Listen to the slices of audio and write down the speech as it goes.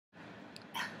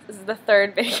This is the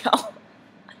third video.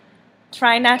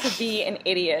 Try not to be an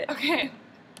idiot. Okay.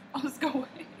 I'll just go away.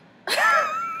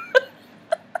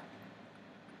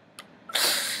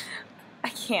 I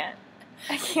can't.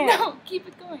 I can't. No, keep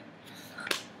it going.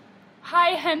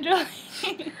 Hi, Henderly.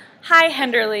 Hi,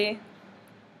 Henderly.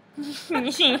 I'm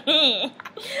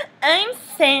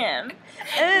Sam.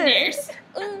 Nurse.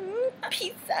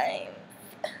 Peace sign.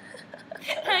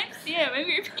 I'm Sam. I'm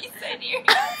your peace sign here.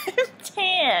 I'm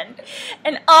tan.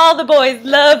 And all the boys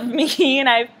love me, and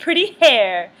I have pretty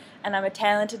hair, and I'm a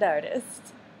talented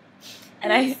artist.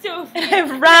 And I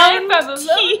have round I found the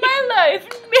love of my life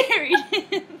and married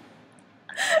him.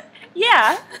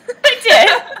 Yeah, I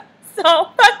did. So,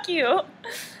 fuck you. No.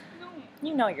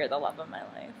 You know you're the love of my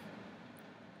life.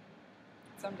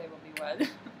 Someday we'll be wed.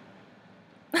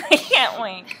 I can't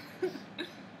wink.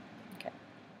 Okay.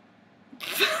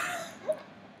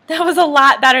 That was a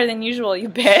lot better than usual, you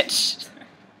bitch.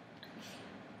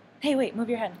 Hey, wait, move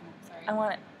your head. Oh,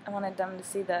 sorry. I wanted them to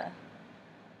see the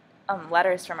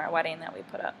letters from our wedding that we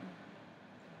put up.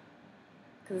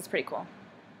 Because it's pretty cool.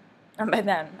 And by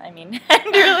then, I mean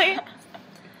Henderly.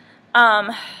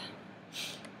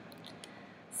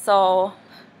 So,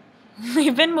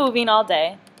 we've been moving all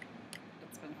day.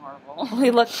 It's been horrible.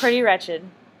 We look pretty wretched.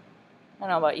 I don't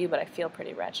know about you, but I feel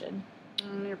pretty wretched.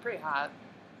 You're pretty hot.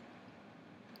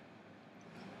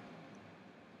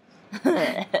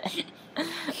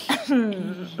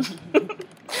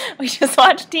 We just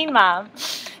watched Teen Mom.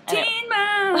 Teen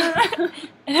Mom!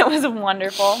 And it was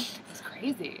wonderful. It's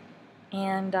crazy.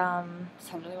 And, Does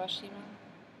Henderly watch Teen Mom?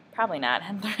 probably not.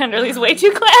 Henderly's way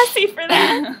too classy for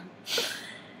that.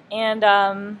 And,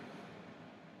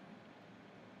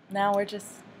 now we're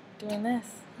just doing this.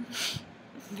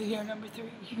 Video number 3.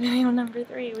 Video number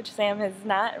 3, which Sam has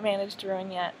not managed to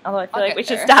ruin yet. Although I feel I'll like get we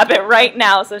should there. stop it right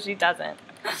now so she doesn't.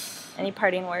 Any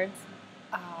parting words?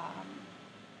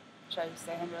 Should I just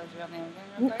say Henderly's real name again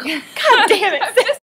real quick? God damn it.